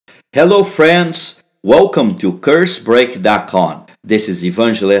Hello friends, welcome to CurseBreak.com. This is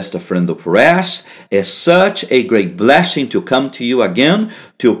Evangelist Fernando Perez. It's such a great blessing to come to you again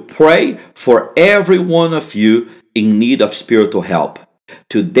to pray for every one of you in need of spiritual help.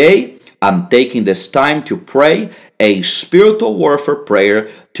 Today, I'm taking this time to pray a spiritual warfare prayer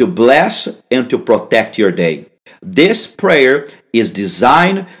to bless and to protect your day. This prayer is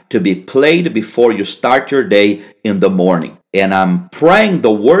designed to be played before you start your day in the morning. And I'm praying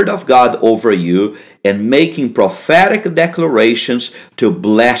the Word of God over you and making prophetic declarations to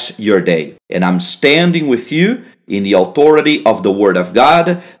bless your day. And I'm standing with you in the authority of the Word of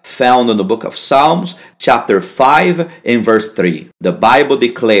God found in the book of Psalms, chapter 5 and verse 3. The Bible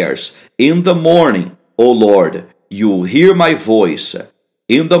declares, "In the morning, O Lord, you will hear my voice.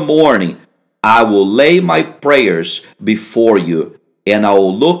 In the morning, I will lay my prayers before you, and I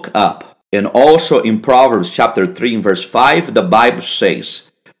will look up." And also in Proverbs chapter 3 and verse 5, the Bible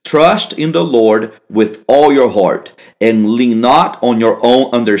says, "Trust in the Lord with all your heart, and lean not on your own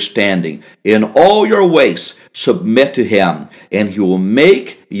understanding. In all your ways submit to him, and he will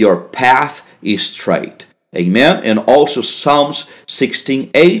make your path straight." Amen. And also Psalms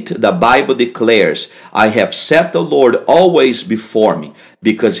 16:8, the Bible declares, "I have set the Lord always before me,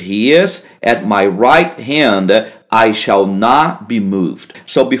 because he is at my right hand, I shall not be moved."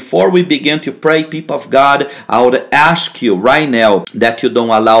 So before we begin to pray, people of God, I would ask you right now that you don't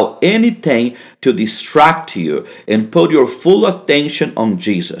allow anything to distract you and put your full attention on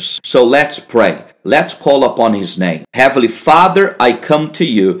Jesus. So let's pray. Let's call upon his name. Heavenly Father, I come to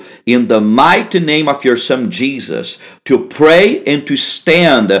you in the mighty name of your Son Jesus to pray and to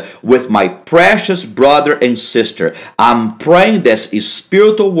stand with my precious brother and sister. I'm praying this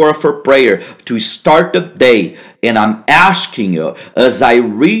spiritual warfare prayer to start the day, and I'm asking you as I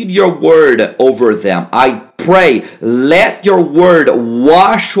read your word over them, I pray, let your word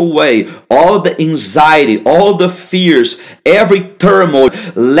wash away all the anxiety, all the fears, every turmoil.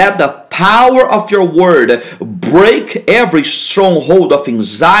 Let the power of your word break every stronghold of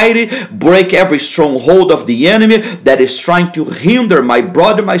anxiety, break every stronghold of the enemy that is trying to hinder my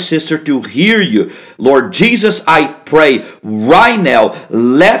brother, my sister to hear you. Lord Jesus, I pray right now,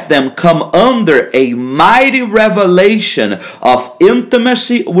 let them come under a mighty revelation of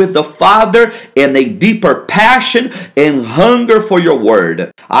intimacy with the Father and a deeper passion and hunger for your word.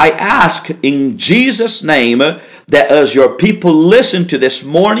 I ask in Jesus' name that as your people listen to this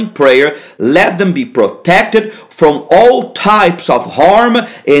morning prayer, let them be protected from all types of harm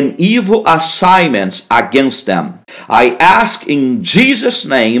and evil assignments against them. I ask in Jesus'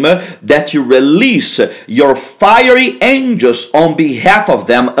 name that you release your fiery angels on behalf of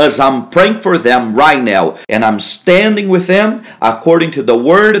them as I'm praying for them right now. And I'm standing with them according to the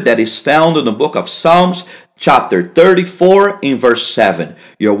word that is found in the book of Psalms, chapter 34 in verse 7.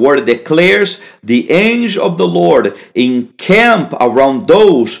 Your word declares, "The angel of the Lord encamp around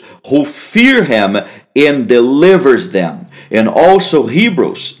those who fear him and delivers them." And also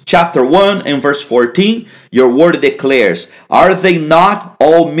Hebrews chapter 1 and verse 14, your word declares, "Are they not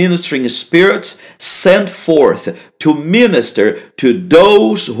all ministering spirits sent forth to minister to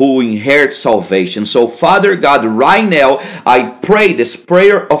those who inherit salvation?" So Father God, right now, I pray this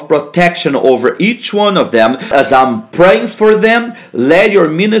prayer of protection over each one of them. As I'm praying for them, let your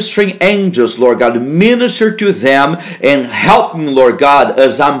ministering angels, Lord God, minister to them and help me, Lord God,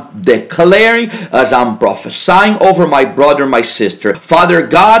 as I'm declaring, as I'm prophesying over my brother, my sister. Father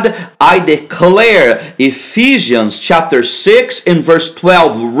God, I declare Ephesians chapter 6 and verse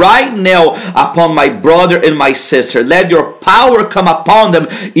 12 right now upon my brother and my sister. Let your power come upon them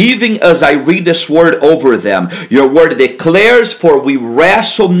even as I read this word over them. Your word declares, "For we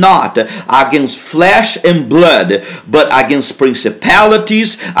wrestle not against flesh and blood, but against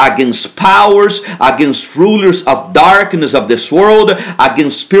principalities, against powers, against rulers of darkness of this world,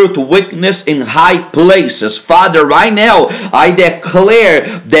 against spiritual wickedness in high places." Father, right now, I declare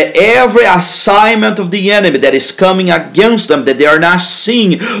that every assignment of the enemy that is coming against them, that they are not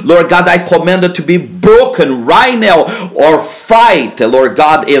seeing, Lord God, I command it to be broken right now. Our fight, Lord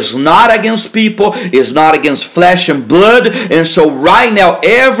God, is not against people, is not against flesh and blood. And so right now,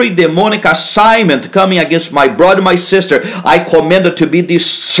 every demonic assignment coming against my brother, my sister, I command it to be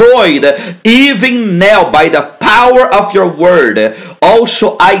destroyed even now by the power of your word.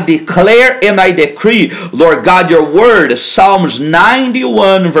 Also, I declare and I decree, Lord God, your word, Psalms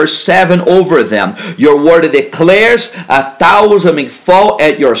 91 verse 7 over them. Your word declares, 1,000 may fall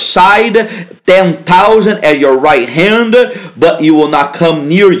at your side, 10,000 at your right hand, but you will not come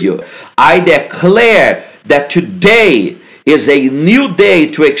near you. I declare that today is a new day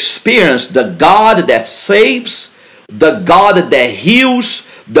to experience the God that saves, the God that heals,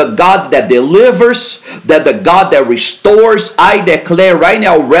 the God that delivers, that the God that restores. I declare right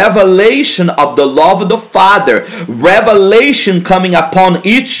now revelation of the love of the Father, revelation coming upon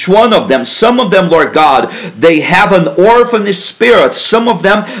each one of them. Some of them, Lord God, they have an orphan spirit. Some of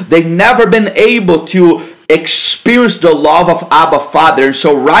them, they've never been able to experience the love of Abba Father. And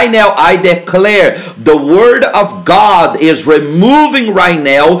so right now I declare the Word of God is removing right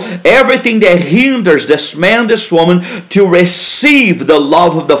now everything that hinders this man, this woman to receive the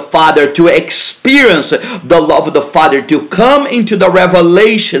love of the Father, to experience the love of the Father, to come into the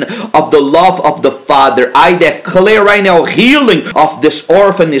revelation of the love of the Father. I declare right now healing of this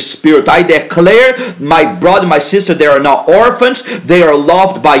orphan spirit. I declare, my brother, my sister, they are not orphans, they are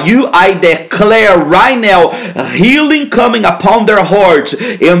loved by you. I declare right now healing coming upon their hearts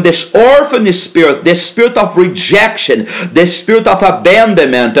in this orphan spirit, this spirit of rejection, this spirit of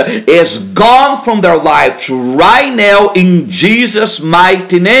abandonment is gone from their lives right now in Jesus'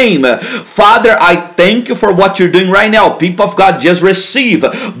 mighty name. Father, I thank you for what you're doing right now. People of God, just receive.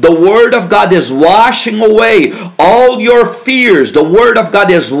 The Word of God is washing away all your fears. The Word of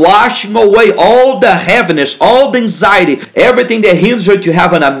God is washing away all the heaviness, all the anxiety, everything that hinders you to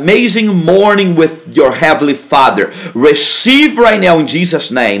have an amazing morning with your Heavenly Father. Receive right now in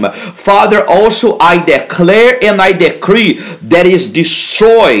Jesus' name. Father, also I declare and I decree that is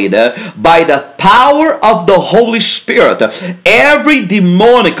destroyed by the power of the Holy Spirit. Every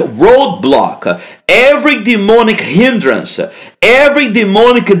demonic roadblock, every demonic hindrance, every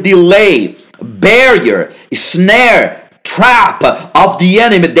demonic delay, barrier, snare, trap of the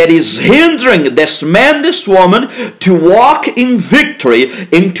enemy that is hindering this man, this woman to walk in victory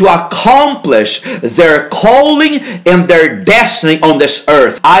and to accomplish their calling and their destiny on this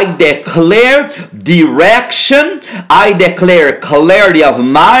earth. I declare direction, I declare clarity of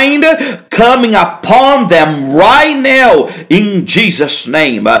mind coming upon them right now in Jesus'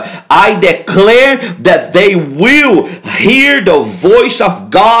 name. I declare that they will hear the voice of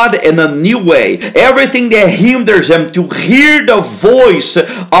God in a new way. Everything that hinders them to hear the voice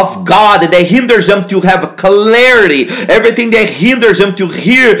of God, that hinders them to have clarity, everything that hinders them to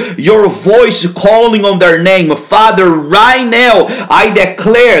hear your voice calling on their name, Father, right now I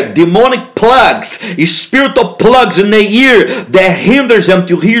declare demonic plugs, spiritual plugs in the ear that hinders them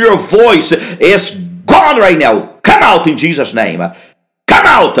to hear your voice is gone right now. Come out in Jesus' name. Come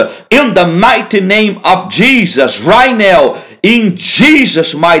out in the mighty name of Jesus right now. In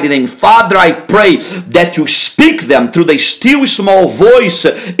Jesus' mighty name, Father, I pray that you speak them through the still small voice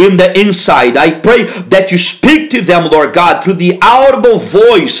in the inside. I pray that you speak to them, Lord God, through the audible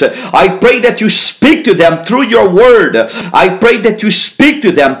voice. I pray that you speak to them through your word. I pray that you speak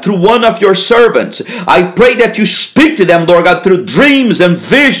to them through one of your servants. I pray that you speak to them, Lord God, through dreams and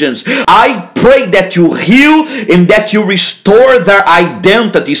visions. I pray that you heal and that you restore their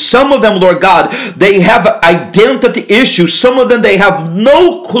identity. Some of them, Lord God, they have identity issues. Some of them, they have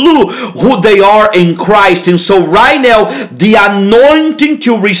no clue who they are in Christ. And so right now, the anointing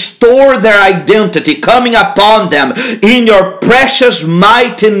to restore their identity coming upon them in your precious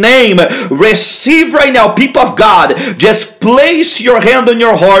mighty name. Receive right now, people of God. Just place your hand on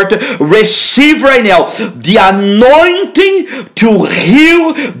your heart. Receive right now the anointing to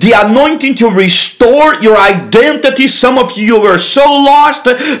heal, the anointing to restore your identity. Some of you are so lost.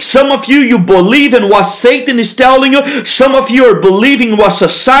 Some of you believe in what Satan is telling you. Some of you are believing what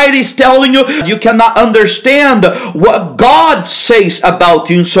society is telling you. You cannot understand what God says about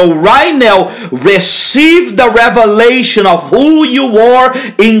you. So right now, receive the revelation of who you are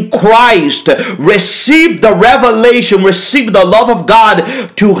in Christ. Receive the revelation, receive the love of God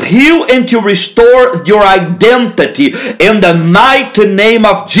to heal and to restore your identity. In the mighty name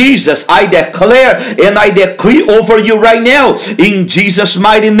of Jesus, I declare and I decree over you right now, in Jesus'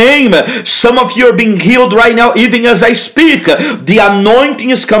 mighty name. Some of you are being healed right now, even as I speak. The anointing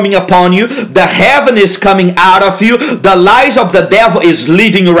is coming upon you. The heaven is coming out of you. The lies of the devil is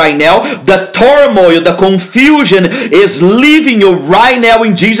leaving you right now. The turmoil, the confusion is leaving you right now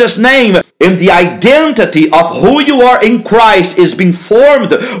in Jesus' name. And the identity of who you are in Christ is being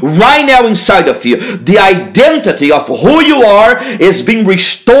formed right now inside of you. The identity of who you are is being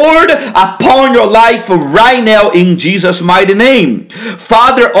restored upon your life right now in Jesus' mighty name.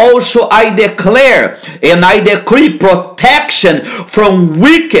 Father, also I declare and I decree protection from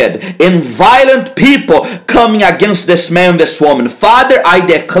wicked and violent people coming against this man, this woman. Father, I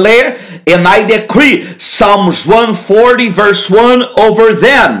declare and I decree Psalms 140 verse 1 over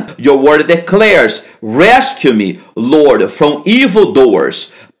them. Your word declares, rescue me, Lord, from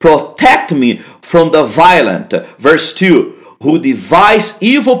evildoers. Protect me from the violent. Verse 2, who devise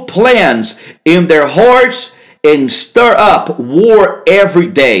evil plans in their hearts and stir up war every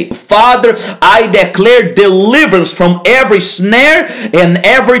day. Father, I declare deliverance from every snare and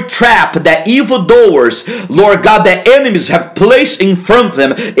every trap that evildoers, Lord God, that enemies have placed in front of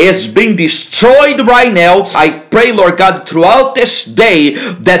them is being destroyed right now. I pray, Lord God, throughout this day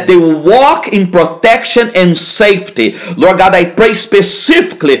that they will walk in protection and safety. Lord God, I pray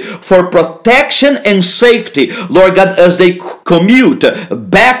specifically for protection and safety, Lord God, as they commute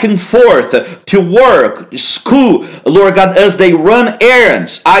back and forth to work, school, Lord God, as they run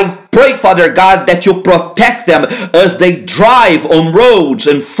errands. I pray, Father God, that you protect them as they drive on roads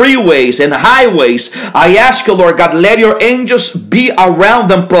and freeways and highways. I ask you, Lord God, let your angels be around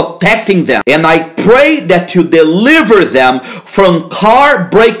them, protecting them. And I pray that you deliver them from car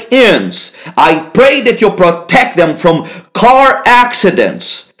break-ins. I pray that you protect them from car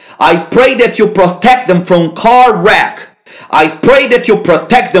accidents. I pray that you protect them from car wreck. I pray that you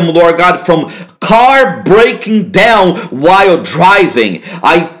protect them, Lord God, from car breaking down while driving.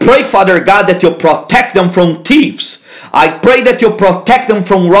 I pray, Father God, that you protect them from thieves. I pray that you protect them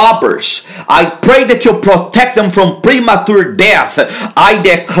from robbers. I pray that you protect them from premature death. I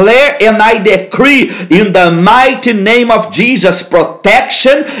declare and I decree in the mighty name of Jesus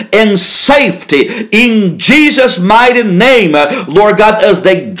protection and safety in Jesus' mighty name. Lord God, as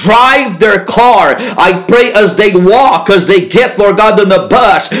they drive their car, I pray as they walk, as they get, Lord God, on the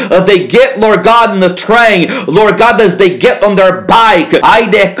bus, as they get, Lord God, on the train, Lord God, as they get on their bike, I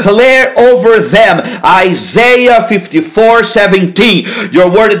declare over them Isaiah 54:17. Your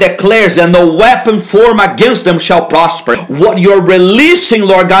word declares that no weapon formed against them shall prosper. What you're releasing,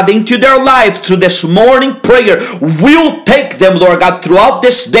 Lord God, into their lives through this morning prayer will take them, Lord God, throughout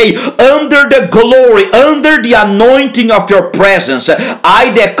this day under the glory, under the anointing of your presence.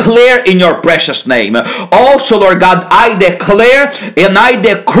 I declare in your precious name. Also, Lord God, I declare and I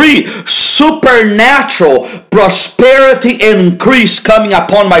decree supernatural prosperity and increase coming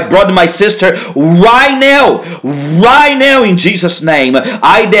upon my brother, my sister, right now in Jesus' name.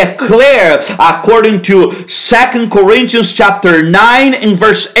 I declare, according to 2 Corinthians chapter 9 and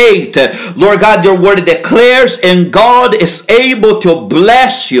verse 8, Lord God, your word declares, and God is able to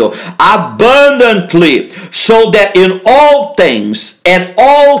bless you abundantly, so that in all things, at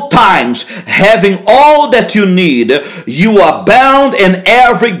all times, having all that you need, you abound in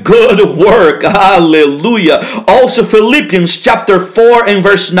every good work. Hallelujah. Also, Philippians chapter 4 and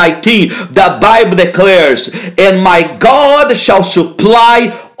verse 19, the Bible declares, and my God shall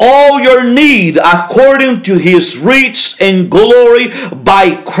supply all your need according to his riches and glory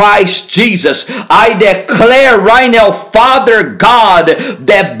by Christ Jesus. I declare right now, Father God,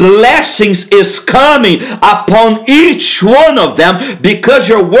 that blessings is coming upon each one of them, because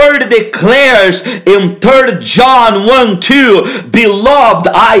your word declares in 3 John 1:2, beloved,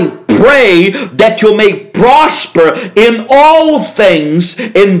 I pray that you may prosper in all things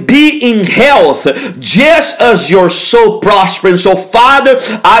and be in health, just as your soul prospers. So, Father,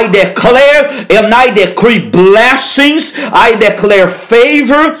 I declare and I decree blessings. I declare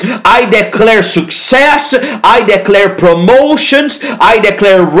favor. I declare success. I declare promotions. I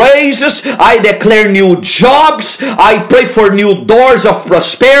declare raises. I declare new jobs. I pray for new doors of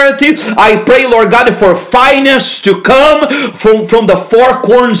prosperity. I pray, Lord God, for finance to come from the four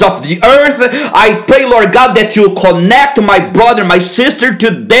corners of the earth. I pray, Lord God, that you connect my brother, my sister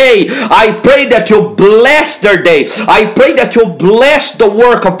today. I pray that you bless their day. I pray that you bless the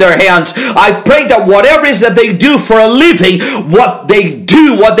work of their hands. I pray that whatever it is that they do for a living, what they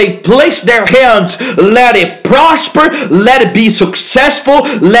do, what they place their hands, let it prosper, let it be successful,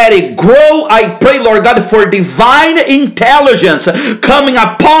 let it grow. I pray, Lord God, for divine intelligence coming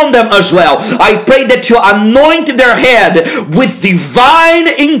upon them as well. I pray that you anoint their head with divine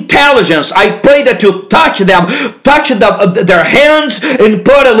intelligence. I pray that you touch them, touch their hands, and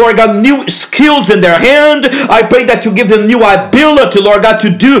put, Lord God, new skills in their hand. I pray that you give them new ability, Lord God, to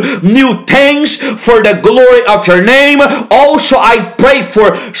do new things for the glory of your name. Also, I pray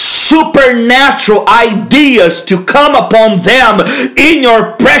for supernatural ideas to come upon them in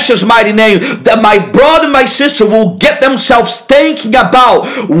your precious mighty name, that my brother and my sister will get themselves thinking about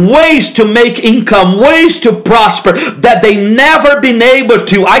ways to make income, ways to prosper that they never been able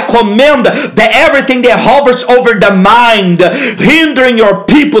to. I command that everything that hovers over the mind, hindering your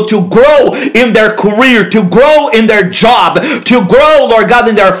people to grow in their career, to grow in their job, to grow, Lord God,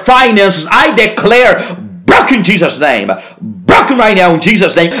 in their finances, I declare broken in Jesus' name. Broken right now in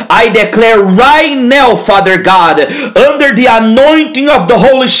Jesus' name. I declare right now, Father God, under the anointing of the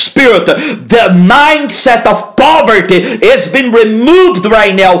Holy Spirit, the mindset of poverty has been removed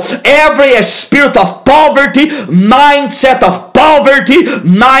right now. Every spirit of poverty, mindset of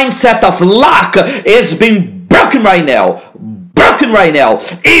lack has been broken right now. Broken right now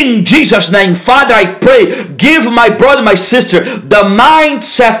in Jesus' name. Father, I pray, give my brother, my sister, the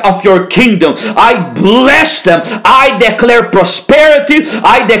mindset of your kingdom. I bless them. I declare prosperity.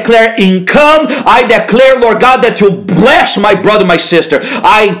 I declare income. I declare, Lord God, that you bless my brother, my sister.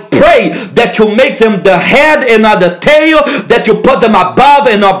 I pray that you make them the head and not the tail, that you put them above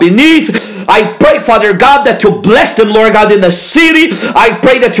and not beneath. I pray, Father God, that you bless them, Lord God, in the city. I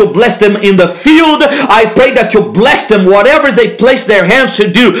pray that you bless them in the field. I pray that you bless them whatever they place their hands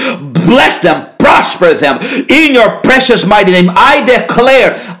to do. Bless them, prosper them in your precious mighty name. I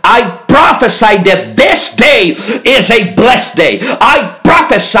declare, I prophesy that this day is a blessed day. I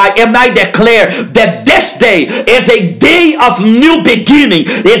prophesy and I declare that this day is a day of new beginning,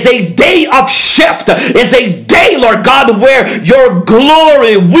 is a day of shift, is a day, Lord God, where your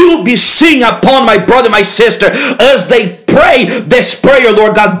glory will be seen upon my brother, my sister, as they pray this prayer,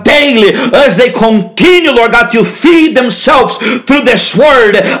 Lord God, daily, as they continue, Lord God, to feed themselves through this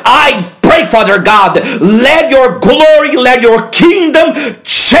word. I pray, Father God, let your glory, let your kingdom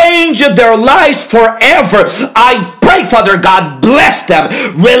change their lives forever. I pray, Father God, bless them.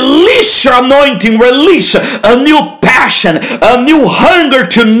 Release your anointing. Release a new passion, a new hunger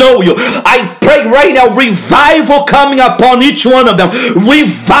to know you. I pray right now, revival coming upon each one of them.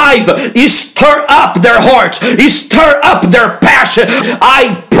 Revive, stir up their hearts, stir up their passion.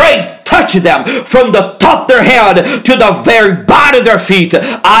 I pray, touch them from the top of their head to the very bottom of their feet.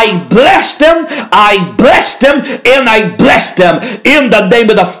 I bless them, I bless them, and I bless them in the name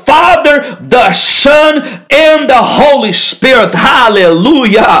of the Father, the Son, and the Holy Spirit.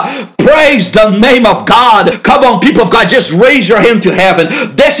 Hallelujah. Praise the name of God. Come on, people of God, just raise your hand to heaven.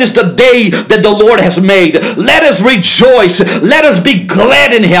 This is the day that the Lord has made. Let us rejoice. Let us be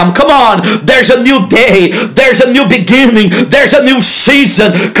glad in Him. Come on, there's a new day. There's a new beginning. There's a new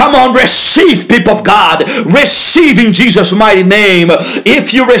season. Come on, receive, people of God. Receive in Jesus' mighty name.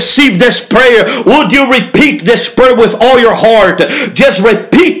 If you receive this prayer, would you repeat this prayer with all your heart? Just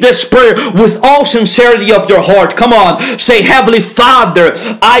repeat this prayer with all sincerity of your heart. Come on, say, Heavenly Father,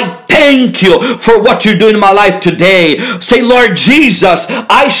 I thank you for what you're doing in my life today. Say, Lord Jesus,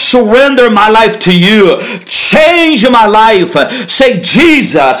 I surrender my life to you. Change my life. Say,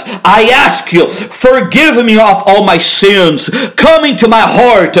 Jesus, I ask you, forgive me of all my sins. Come into my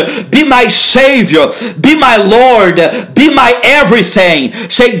heart. Be my Savior. Be my Lord. Be my everything.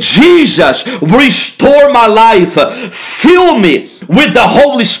 Say, Jesus, restore my life. Fill me with the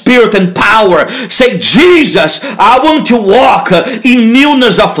Holy Spirit and power. Say, Jesus, I want to walk in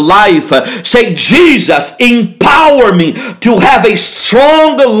newness of life. Say, Jesus, empower me to have a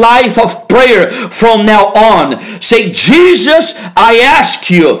strong life of prayer from now on. Say, Jesus, I ask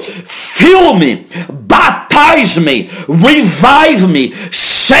you, fill me, baptize me, revive me,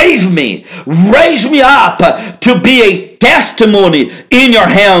 save me, raise me up to be a testimony in your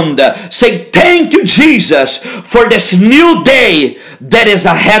hand. Say, thank you, Jesus, for this new day that is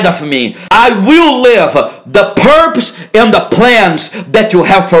ahead of me. I will live the purpose and the plans that you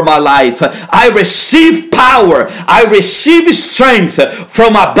have for my life. I receive power. I receive strength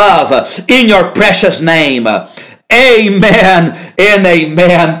from above in your precious name. Amen and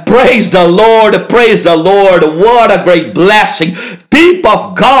amen. Praise the Lord. Praise the Lord. What a great blessing. People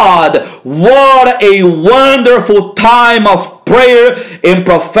of God, what a wonderful time of prayer and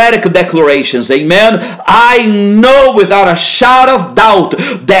prophetic declarations. Amen. I know without a shadow of doubt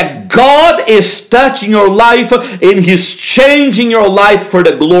that God is touching your life and He's changing your life for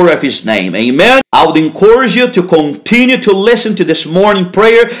the glory of His name. Amen. I would encourage you to continue to listen to this morning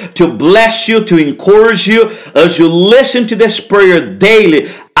prayer, to bless you, to encourage you as you listen to this prayer daily.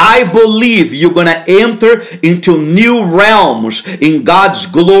 I believe you're going to enter into new realms in God's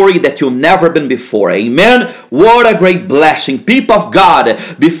glory that you've never been before. Amen. What a great blessing. People of God,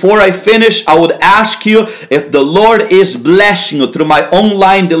 before I finish, I would ask you if the Lord is blessing you through my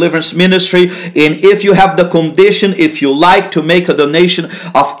online deliverance ministry, and if you have the condition, if you like to make a donation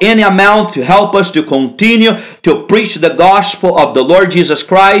of any amount to help us to continue to preach the gospel of the Lord Jesus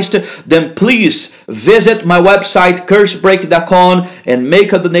Christ, then please visit my website, cursebreak.com, and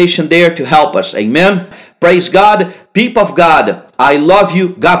make a donation there to help us. Amen. Praise God. People of God, I love you.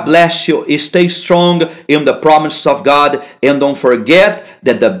 God bless you. Stay strong in the promises of God. And don't forget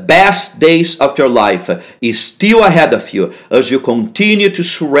that the best days of your life is still ahead of you as you continue to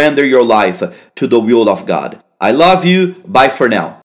surrender your life to the will of God. I love you. Bye for now.